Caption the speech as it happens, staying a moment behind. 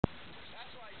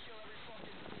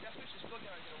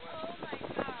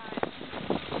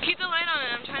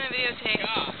tape.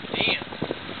 God damn.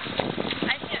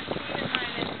 I can't see even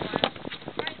mine anymore.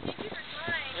 Alright, thank you for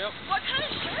trying. Yep. What kind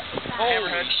of shark is that?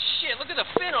 Holy shit, look at the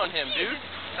fin on him, dude.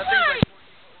 That thing's like 14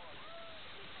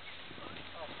 foot long.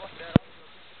 Oh, fuck that.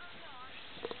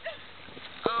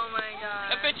 Oh my god.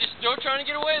 That bitch is still trying to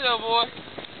get away though, boy.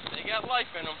 They got life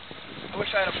in them. I wish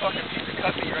I had a fucking piece of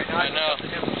cut meat right now. I know.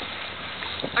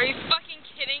 Are you fucking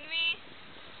kidding me?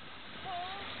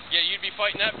 Yeah, you'd be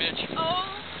fighting that bitch. Oh.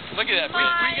 Look at that my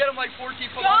bitch. We get him like 14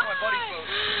 foot long on my buddy's boat.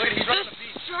 Look at it, he's right on the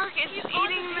beach. The shark is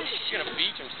eating the He's gonna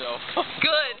beach himself.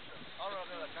 Good. I'll run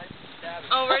there like nice and stab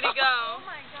it. Oh, where'd he go? Oh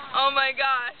my god. Oh my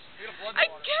gosh. I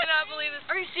cannot believe this.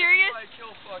 Are you serious? I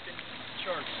kill fucking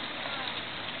sharks.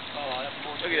 Oh, that's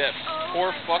bullshit. Look at that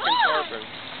poor fucking tarpon.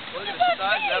 Look at the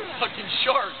size of that fucking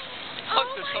shark. Fuck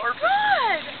the tarpon.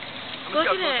 God. Look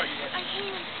at it. I can't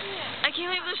even see it. I can't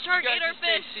believe the shark ate our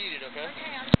fish. Stay seated, okay?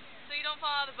 So you don't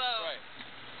fall out of the boat. Right.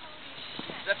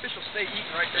 That fish will stay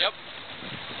eating right there. Yep.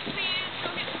 Please go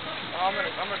get the boat. I'm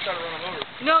gonna try to run him over.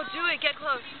 No, do it. Get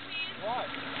close. Why?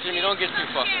 Jimmy, don't get too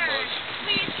fucking close.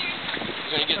 Please,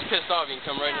 seriously. When he gets pissed off, he can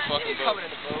come right in the fucking boat. Coming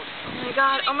in the boat. Oh my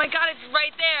god. Oh my god, it's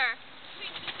right there.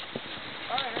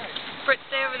 Alright. Fritz,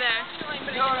 stay over there.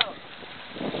 No.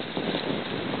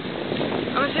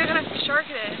 I want to see what kind of shark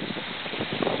it is.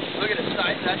 Look at the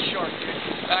size of that shark,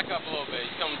 dude. Back up a little bit.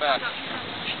 He's coming back.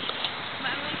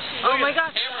 Oh my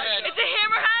god. Hammerhead. It's a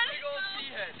hammerhead? Big old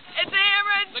seahead. It's a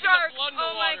hammerhead Look shark. at the blood in the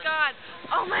Oh my water. god.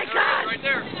 Oh my god. Right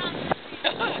there.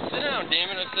 Sit down,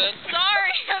 damn it, I said.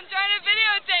 Sorry, I'm trying to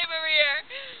videotape over here.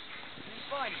 He's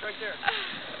fine. He's right there.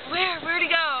 Where'd he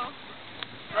go?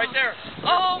 Right there.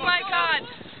 Oh my god.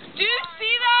 Do you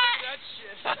see that? That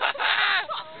shit.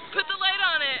 Put the light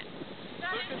on it.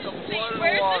 Look at the blood in the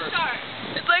Where's water. the shark?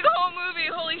 It's like a whole movie.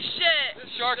 Holy shit.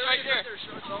 Shark's right there.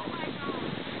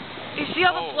 You see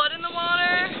all the blood in the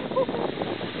water?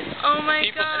 Oh my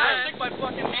People And I god. stick my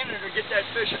fucking hand in it to get that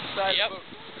fish at the side Yep. of the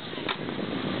boat.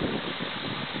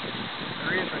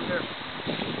 There he is right there.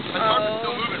 That tarpon's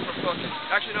still moving from fucking...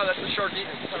 Actually, no, that's the shark eating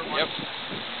it. Yep.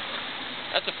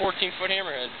 That's a 14-foot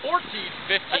hammerhead. 14?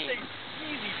 15. That thing's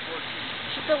easy 14.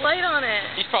 Put the light on it.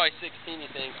 He's probably 16, you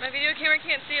think? My video camera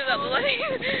can't see without the light.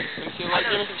 Let me see the I light,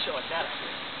 never Jimmy. seen shit like that.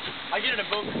 I get in a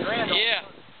boat with Grand. Yeah.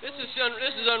 This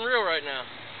is unreal right now.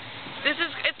 It's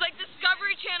like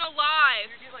Discovery Channel live.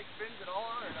 Do you get like fins at all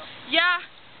on or no? Yeah.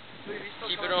 Look at, he's still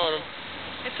Keep it coming. on him.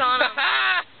 It's on him.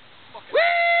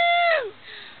 Woo!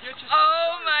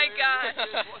 Oh my god.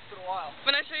 Once in a while.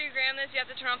 When I show you Graham this, you have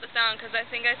to turn off the sound because I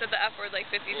think I said the F word like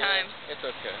 50 times. It's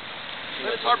okay.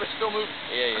 Look at the tarpon's still moving.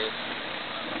 Yeah, he is.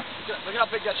 Look how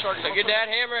big that shark is. Look at that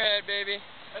hammerhead, baby.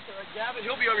 That's all right. Gavin,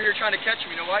 he'll be over here trying to catch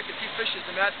him. You know why? Because he fishes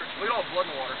the match. Look at all the blood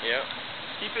in the water.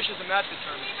 Yep. He fishes the match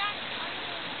tournament.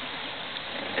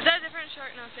 Is that a different shark?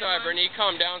 No, same Sorry, one. Bernie,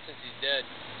 calm down since he's dead.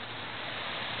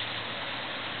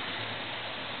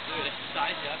 Look at the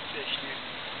size of that fish, dude.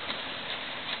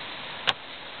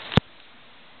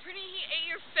 Pretty, he ate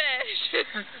your fish.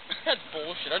 That's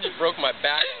bullshit. I just broke my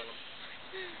back on him.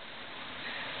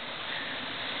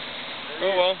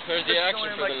 Oh well, there's the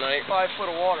action for the night. 5 foot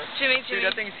of water. Jimmy, Dude,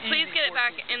 that thing's please easy get it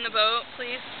back 14. in the boat,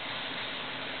 please.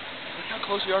 Look how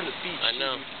close we are to the beach. I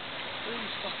know. Look at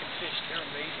these fucking fish. They're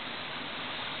amazing.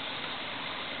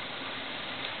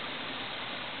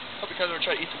 Hope because we're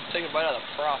trying to take a bite out of the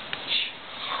prop.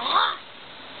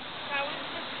 That was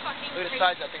just fucking Look at the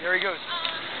size of that thing. There he goes.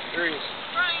 There he is.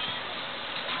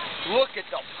 Look at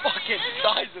the fucking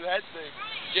size of that thing.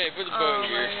 Jay, put the boat in Oh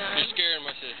gear. my God. You're scaring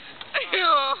my sister.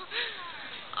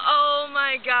 Oh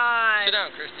my god. Sit down,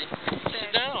 Christy.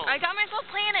 Sit down. I got myself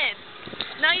planted.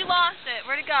 Now you lost it.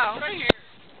 Where'd it go? Right here.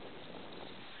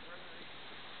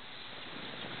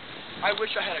 I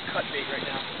wish I had a cut bait right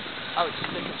now. I would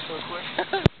stick him so quick.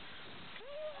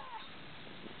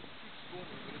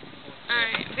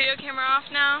 Alright, video camera off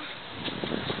now.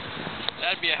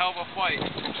 That'd be a hell of a fight.